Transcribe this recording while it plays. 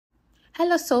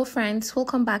Hello soul friends,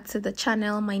 welcome back to the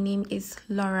channel. My name is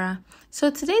Laura. So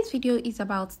today's video is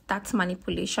about dart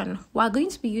manipulation. We're going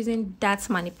to be using dart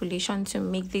manipulation to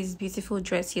make this beautiful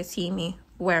dress you're seeing me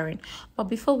wearing. But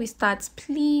before we start,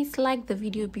 please like the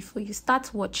video before you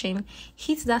start watching,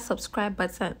 hit that subscribe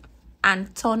button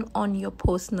and turn on your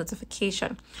post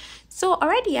notification. So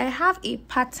already I have a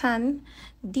pattern,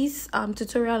 this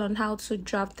tutorial on how to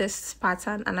draft this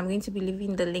pattern, and I'm going to be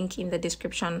leaving the link in the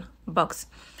description box.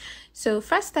 So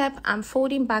first step, I'm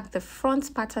folding back the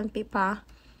front pattern paper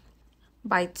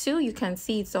by 2. You can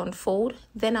see it's on fold.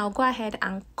 Then I'll go ahead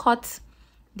and cut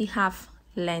the half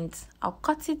length. I'll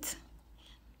cut it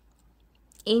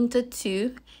into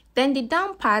 2. Then the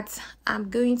down part, I'm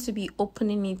going to be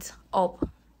opening it up.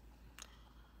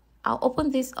 I'll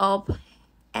open this up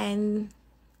and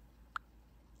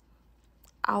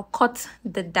I'll cut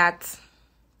the dart.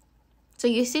 So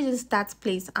you see this dart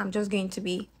place, I'm just going to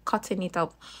be cutting it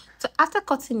up. So after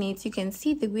cutting it, you can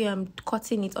see the way I'm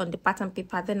cutting it on the pattern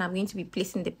paper. Then I'm going to be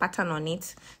placing the pattern on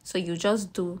it. So you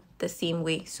just do the same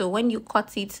way. So when you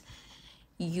cut it,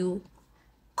 you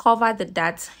cover the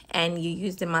dart and you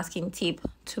use the masking tape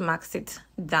to mask it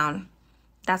down.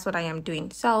 That's what I am doing.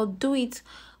 So I'll do it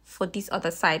for this other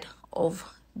side of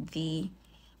the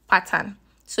pattern.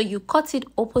 So you cut it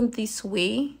open this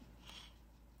way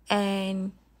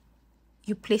and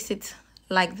you place it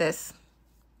like this,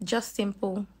 just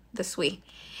simple this way.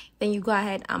 Then you go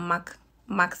ahead and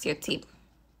mark your tape.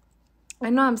 I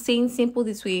know I'm saying simple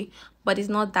this way, but it's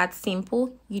not that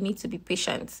simple. You need to be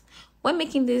patient when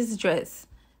making this dress,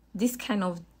 this kind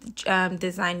of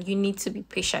design. You need to be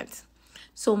patient.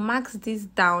 So mark this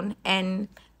down and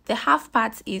the half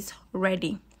part is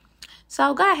ready. So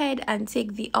I'll go ahead and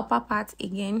take the upper part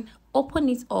again, open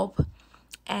it up,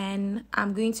 and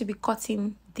I'm going to be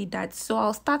cutting the dart. So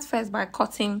I'll start first by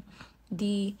cutting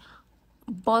the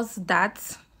bust dart.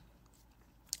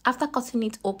 After cutting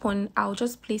it open, I'll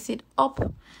just place it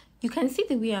up. You can see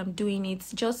the way I'm doing it.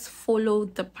 Just follow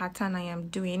the pattern I am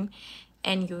doing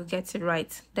and you'll get it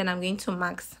right. Then I'm going to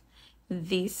mark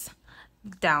this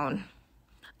down.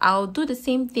 I'll do the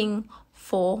same thing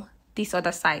for this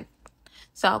other side.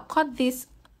 So I'll cut this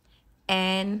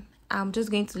and I'm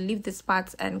just going to leave this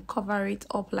part and cover it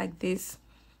up like this.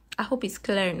 I hope it's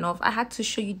clear enough. I had to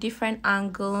show you different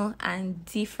angle and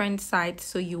different sides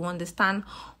so you understand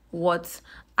what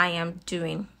I am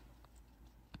doing.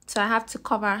 So I have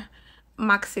to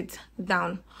mark it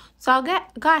down. So I'll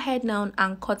go ahead now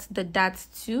and cut the dart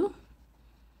too.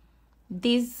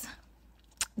 This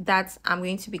dart I'm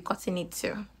going to be cutting it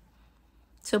too.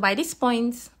 So by this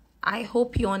point, I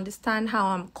hope you understand how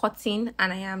I'm cutting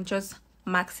and I am just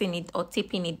marking it or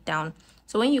taping it down.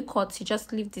 So when you cut, you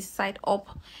just leave this side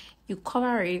up, you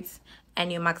cover it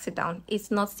and you mark it down. It's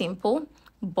not simple,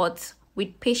 but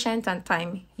with patience and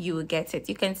time, you will get it.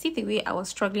 You can see the way I was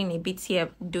struggling a bit here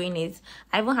doing it.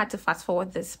 I even had to fast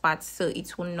forward this part so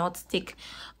it will not take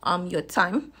your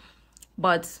time.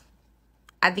 But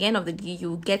at the end of the day,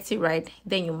 you get it right,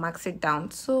 then you mark it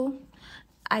down. So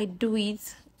I do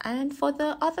it. And for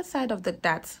the other side of the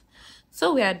dart,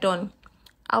 so we are done.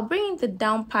 I'll bring in the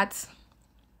down part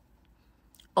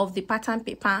of the pattern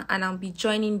paper and I'll be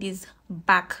joining this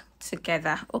back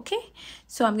together. Okay,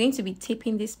 so I'm going to be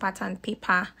taping this pattern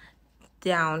paper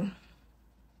down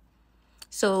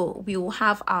so we will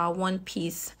have our one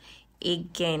piece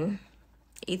again.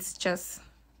 It's just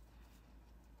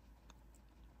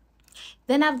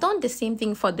then I've done the same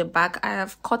thing for the back. I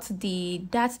have cut the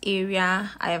dart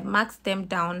area, I have marked them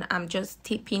down. I'm just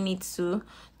taping it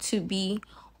to be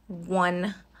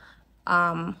one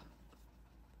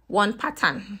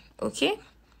pattern. Okay,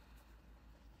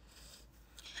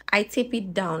 I tape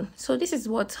it down. So this is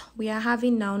what we are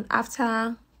having now.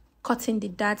 After cutting the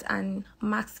dart and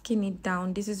masking it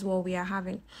down, this is what we are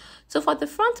having. So for the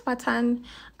front pattern,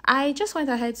 I just went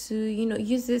ahead to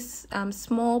use this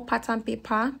small pattern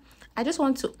paper. I just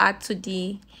want to add to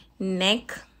the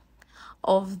neck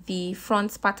of the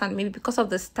front pattern, maybe because of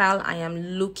the style I am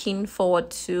looking forward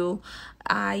to.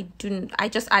 I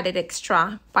just added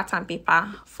extra pattern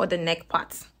paper for the neck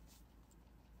part.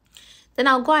 Then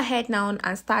I'll go ahead now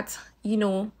and start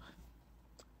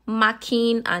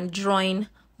marking and drawing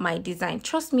my design.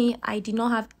 Trust me, I did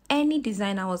not have any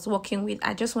design I was working with.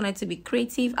 I just wanted to be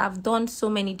creative. I've done so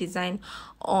many design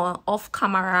off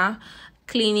camera,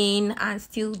 cleaning and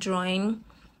still drawing.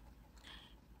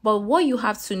 But what you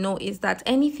have to know is that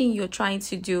anything you're trying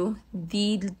to do,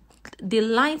 the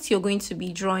lines you're going to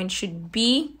be drawing should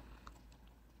be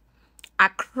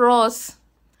across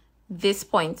this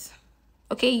point.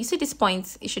 Okay, you see this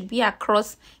point, it should be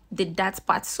across the dart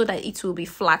part so that it will be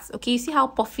flat. Okay, you see how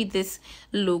puffy this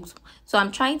looks? So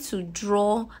I'm trying to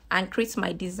draw and create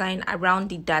my design around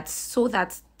the dart so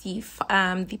that the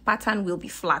pattern will be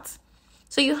flat.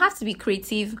 So you have to be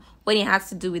creative when it has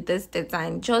to do with this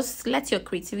design. Just let your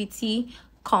creativity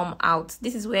come out.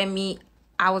 This is where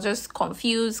I was just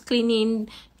confused, cleaning,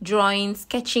 drawing,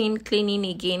 sketching, cleaning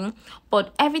again.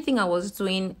 But everything I was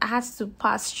doing, I had to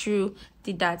pass through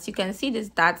the dots. You can see this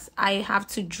dots. I have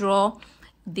to draw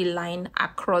the line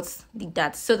across the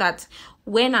dots so that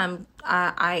when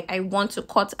I want to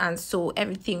cut and sew,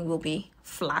 everything will be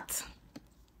flat.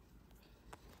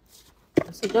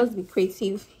 So just be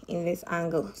creative in this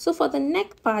angle. So for the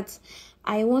neck part,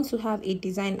 I want to have a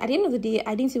design. At the end of the day,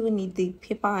 I didn't even need the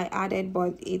paper I added,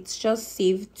 but it's just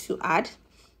saved to add.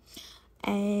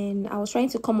 And I was trying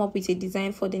to come up with a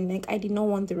design for the neck. I did not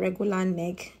want the regular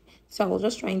neck, so I was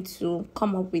just trying to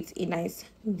come up with a nice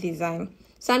design.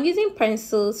 So I'm using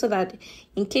pencil so that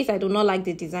in case I do not like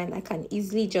the design, I can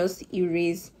easily just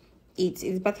erase it.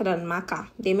 It's better than marker.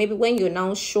 Then maybe when you're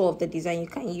now sure of the design, you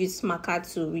can use marker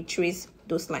to retrace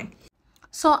those lines.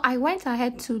 So I went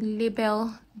ahead to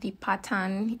label the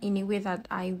pattern in a way that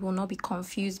I will not be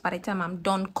confused by the time I'm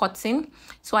done cutting.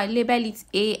 So I label it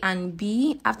A and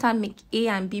B. After I make A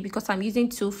and B, because I'm using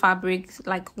two fabrics,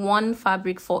 like one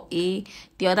fabric for A,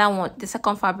 the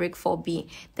second fabric for B.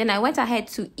 Then I went ahead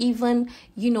to even,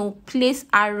 place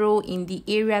arrow in the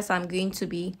areas I'm going to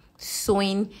be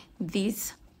sewing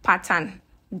this pattern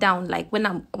down, like when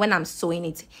I'm sewing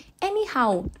it.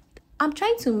 Anyhow, I'm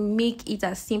trying to make it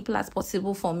as simple as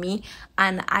possible for me,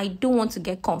 and I don't want to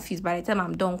get confused by the time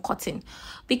I'm done cutting,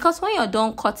 because when you're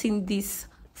done cutting this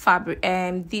fabric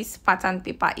this pattern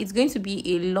paper, it's going to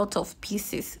be a lot of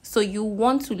pieces, so you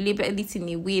want to label it in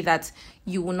a way that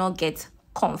you will not get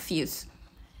confused.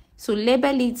 So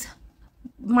label it,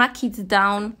 mark it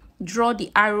down, draw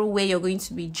the arrow where you're going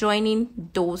to be joining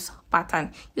those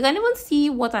pattern. You can even see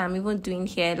what I'm even doing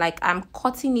here, like I'm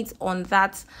cutting it on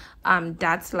that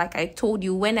like I told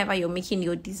you, whenever you're making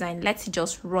your design, let's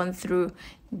just run through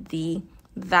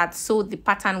that so the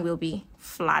pattern will be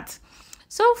flat.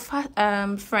 So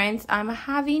friends, I'm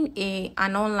having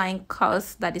an online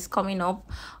course that is coming up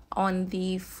on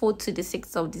the 4th to the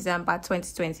 6th of December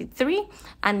 2023,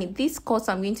 and in this course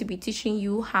I'm going to be teaching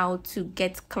you how to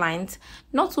get clients,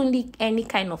 not only any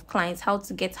kind of clients, how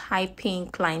to get high paying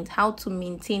clients, how to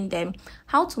maintain them,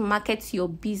 how to market your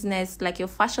business, like your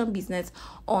fashion business,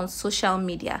 on social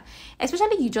media.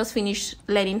 Especially you just finished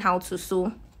learning how to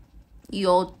sew,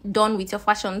 you're done with your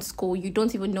fashion school, you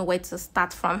don't even know where to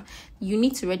start from. You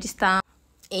need to register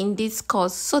in this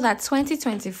course so that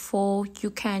 2024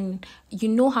 you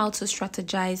know how to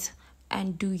strategize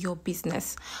and do your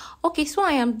business. Okay, so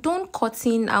I am done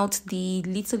cutting out the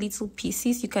little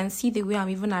pieces. You can see the way I'm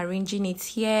even arranging it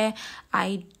here.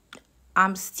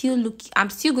 I'm still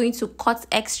going to cut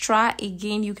extra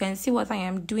again. You can see what I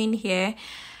am doing here,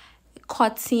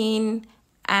 cutting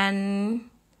and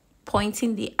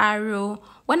pointing the arrow.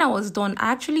 When I was done,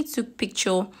 I actually took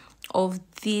picture of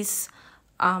this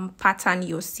pattern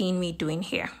you're seeing me doing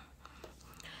here.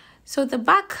 So the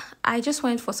back, I just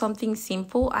went for something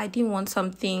simple. I didn't want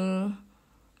something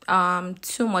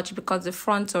too much because the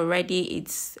front already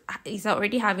it's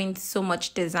already having so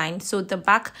much design. So the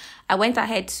back, I went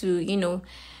ahead to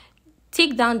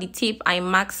take down the tape. I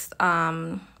marked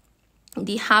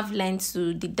the half length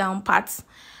to the down parts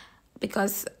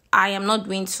because I am not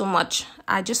doing too much.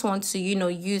 I just want to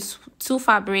use two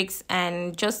fabrics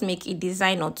and just make a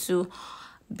design or two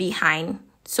behind.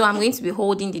 So I'm going to be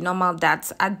holding the normal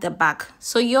darts at the back.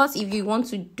 So yours, if you want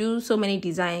to do so many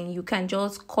design, you can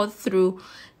just cut through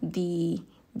the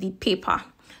paper.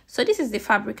 So this is the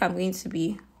fabric I'm going to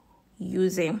be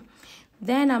using.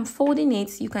 Then I'm folding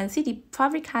it. You can see the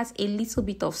fabric has a little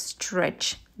bit of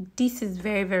stretch. This is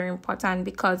very, very important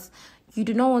because you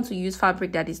do not want to use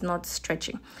fabric that is not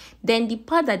stretchy. Then the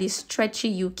part that is stretchy,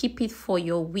 you keep it for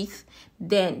your width.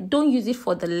 Then don't use it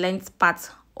for the length part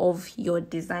of your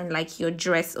design, like your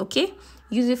dress. Okay,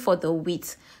 use it for the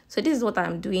width. So this is what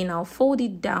I'm doing. I'll fold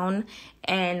it down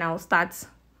and I'll start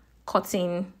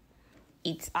cutting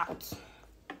it out.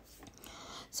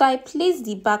 So I place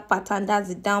the back pattern, that's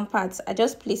the down part. I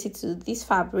just place it to this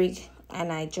fabric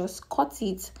and I just cut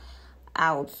it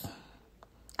out.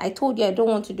 I told you I don't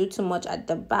want to do too much at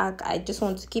the back. I just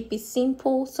want to keep it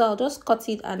simple. So I'll just cut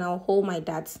it and I'll hold my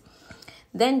darts.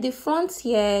 Then the front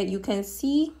here, you can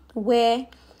see where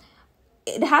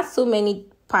it has so many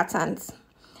patterns.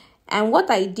 And what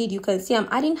I did, you can see I'm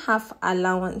adding half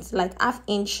allowance, like half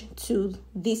inch to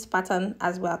this pattern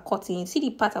as we are cutting. You see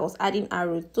the part I was adding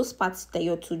arrows, those parts that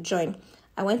you're to join.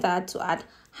 I went ahead to add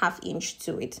 1/2 inch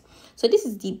to it. So this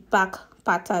is the back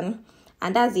pattern,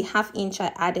 and that's the 1/2 inch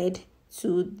I added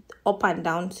to up and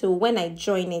down. So when I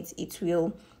join it, it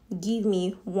will give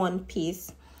me one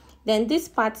piece. Then this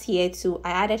part here too,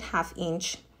 I added 1/2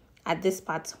 inch at this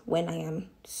part when I am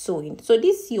sewing. So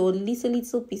this your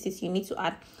little pieces, you need to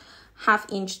add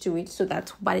 1/2 inch to it so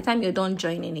that by the time you're done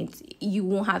joining it, you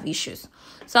won't have issues.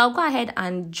 So I'll go ahead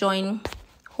and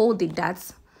hold the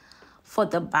darts for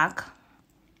the back.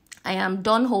 I am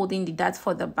done holding the darts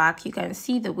for the back. You can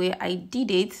see the way I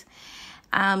did it.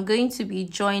 I'm going to be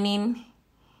joining.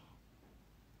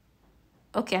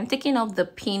 Okay, I'm taking off the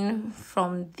pin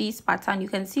from this pattern. You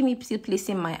can see me still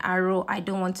placing my arrow. I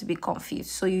don't want to be confused,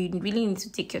 so you really need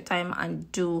to take your time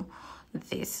and do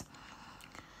this.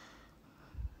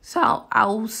 So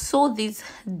I'll sew this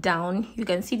down. You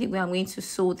can see the way I'm going to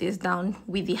sew this down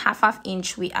with the 1/2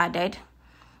 inch we added.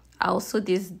 I'll sew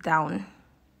this down.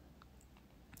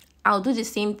 I'll do the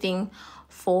same thing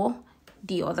for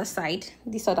the other side,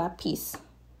 this other piece.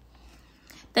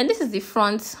 Then this is the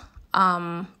front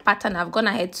pattern. I've gone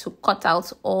ahead to cut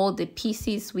out all the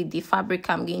pieces with the fabric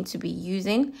I'm going to be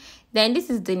using. Then this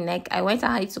is the neck. I went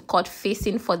ahead to cut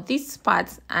facing for this part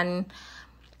and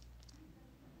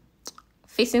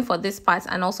facing for this part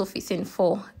and also facing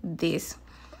for this.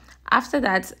 After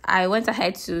that, I went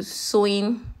ahead to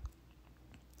sewing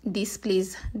this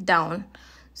place down.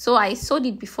 So I sewed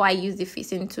it before I used the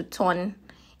facing to turn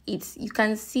it. You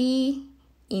can see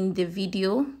in the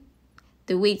video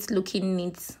the way it's looking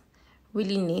neat,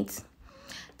 really neat.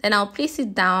 Then I'll place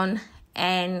it down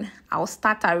and I'll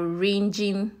start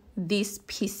arranging these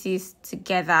pieces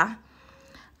together.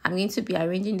 I'm going to be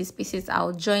arranging these pieces.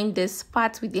 I'll join this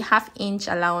part with the 1/2 inch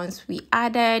allowance we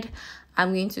added.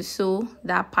 I'm going to sew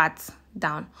that part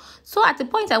down. So at the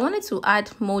point I wanted to add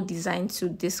more design to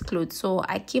this cloth, so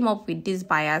I came up with this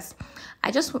bias.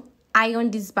 I just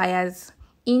iron this bias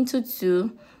into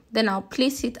 2, then I'll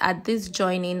place it at this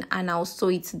joining and I'll sew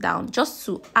it down just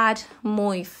to add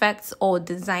more effects or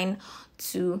design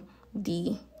to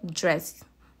the dress.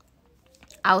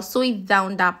 I'll sew it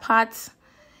down that part.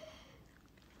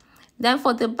 Then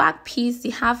for the back piece,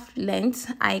 the 1/2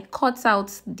 length, I cut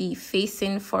out the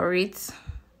facing for it.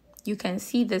 You can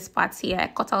see this part here. I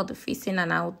cut out the facing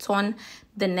and I'll turn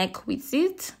the neck with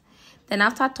it. Then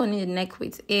after turning the neck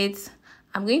with it,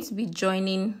 I'm going to be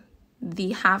joining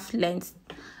the 1/2 length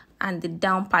and the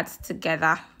down parts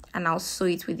together, and I'll sew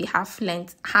it with the 1/2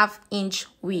 length, 1/2 inch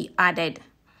we added.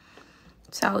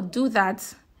 So I'll do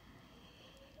that.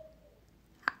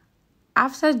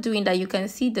 After doing that, you can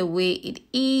see the way it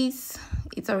is.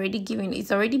 It's already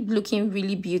looking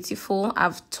really beautiful.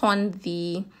 I've turned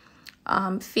the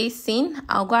facing.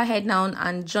 I'll go ahead now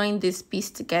and join this piece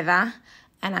together,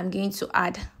 and I'm going to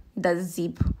add the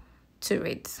zip to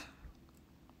it.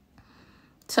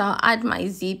 So I'll add my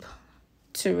zip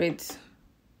to it.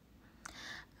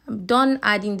 I'm done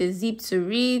adding the zip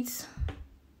to it.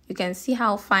 You can see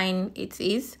how fine it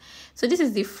is. So this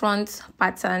is the front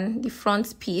pattern, the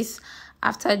front piece.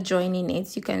 After joining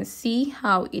it, you can see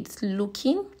how it's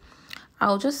looking.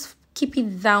 I'll just keep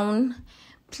it down,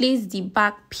 place the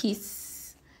back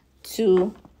piece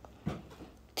to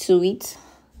it,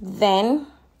 then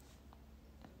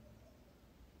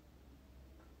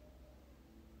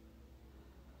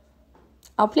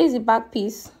I'll place the back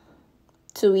piece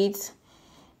to it,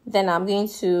 then I'm going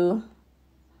to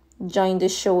join the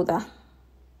shoulder.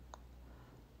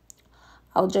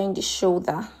 I'll join the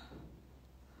shoulder.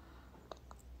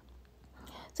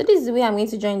 So this is the way I'm going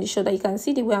to join the shoulder. You can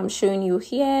see the way I'm showing you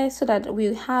here, so that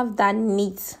we have that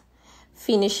neat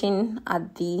finishing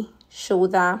at the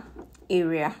shoulder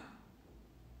area.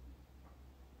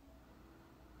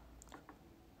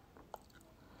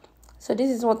 So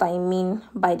this is what I mean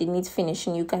by the neat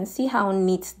finishing. You can see how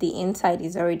neat the inside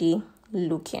is already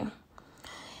looking.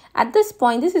 At this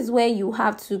point, this is where you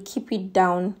have to keep it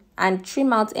down and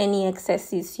trim out any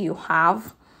excesses you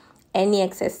have. Any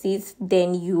excesses,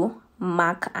 then you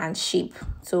mark and shape.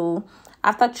 So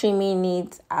after trimming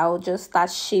it, I'll just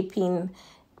start shaping,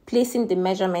 placing the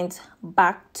measurement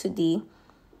back to the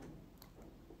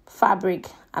fabric.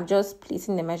 I'm just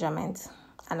placing the measurement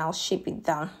and I'll shape it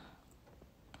down.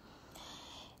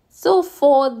 So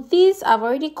for this, I've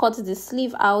already cut the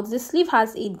sleeve out. The sleeve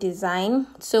has a design.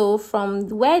 So from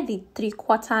where the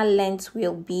 3/4 length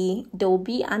will be, there will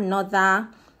be another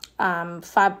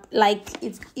like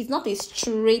it's not a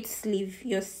straight sleeve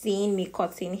you're seeing me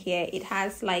cutting here. It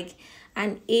has like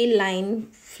an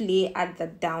A-line flare at the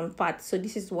down part. So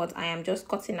this is what I am just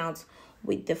cutting out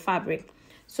with the fabric.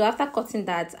 So after cutting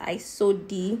that, I sewed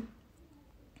the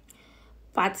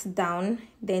parts down.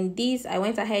 Then this, I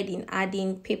went ahead in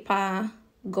adding paper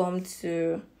gum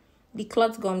to the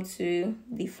cloth gum to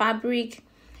the fabric.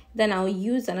 Then I'll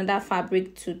use another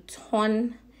fabric to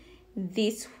turn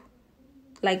this,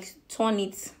 like turn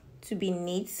it to be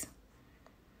neat.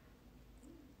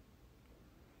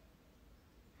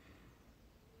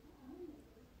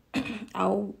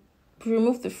 I'll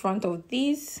remove the front of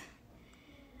these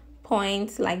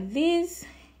points like this,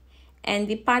 and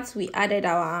the parts we added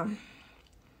our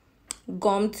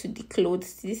gum to the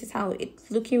clothes. This is how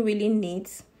it's looking really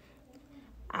neat.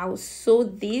 I'll sew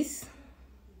this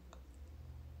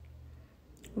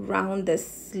round the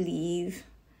sleeve,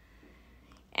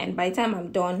 and by the time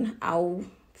I'm done, I'll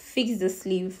fix the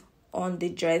sleeve on the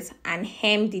dress and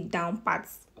hem the down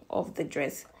parts of the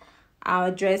dress.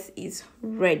 Our dress is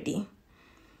ready.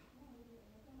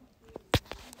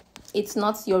 It's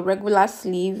not your regular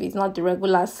sleeve, it's not the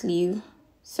regular sleeve,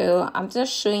 so I'm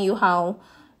just showing you how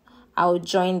I'll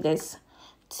join this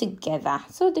together.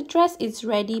 So the dress is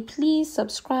ready. Please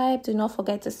subscribe. Do not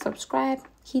forget to subscribe,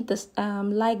 hit the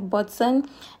like button,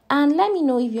 and let me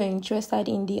know if you're interested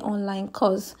in the online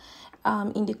course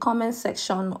in the comment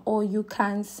section, or you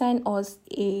can send us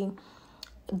a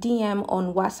DM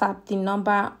on WhatsApp, the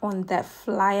number on the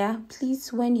flyer.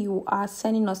 Please, when you are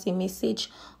sending us a message,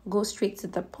 go straight to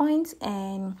the point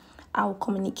and I'll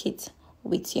communicate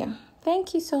with you.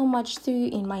 Thank you so much. See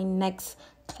you in my next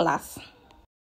class.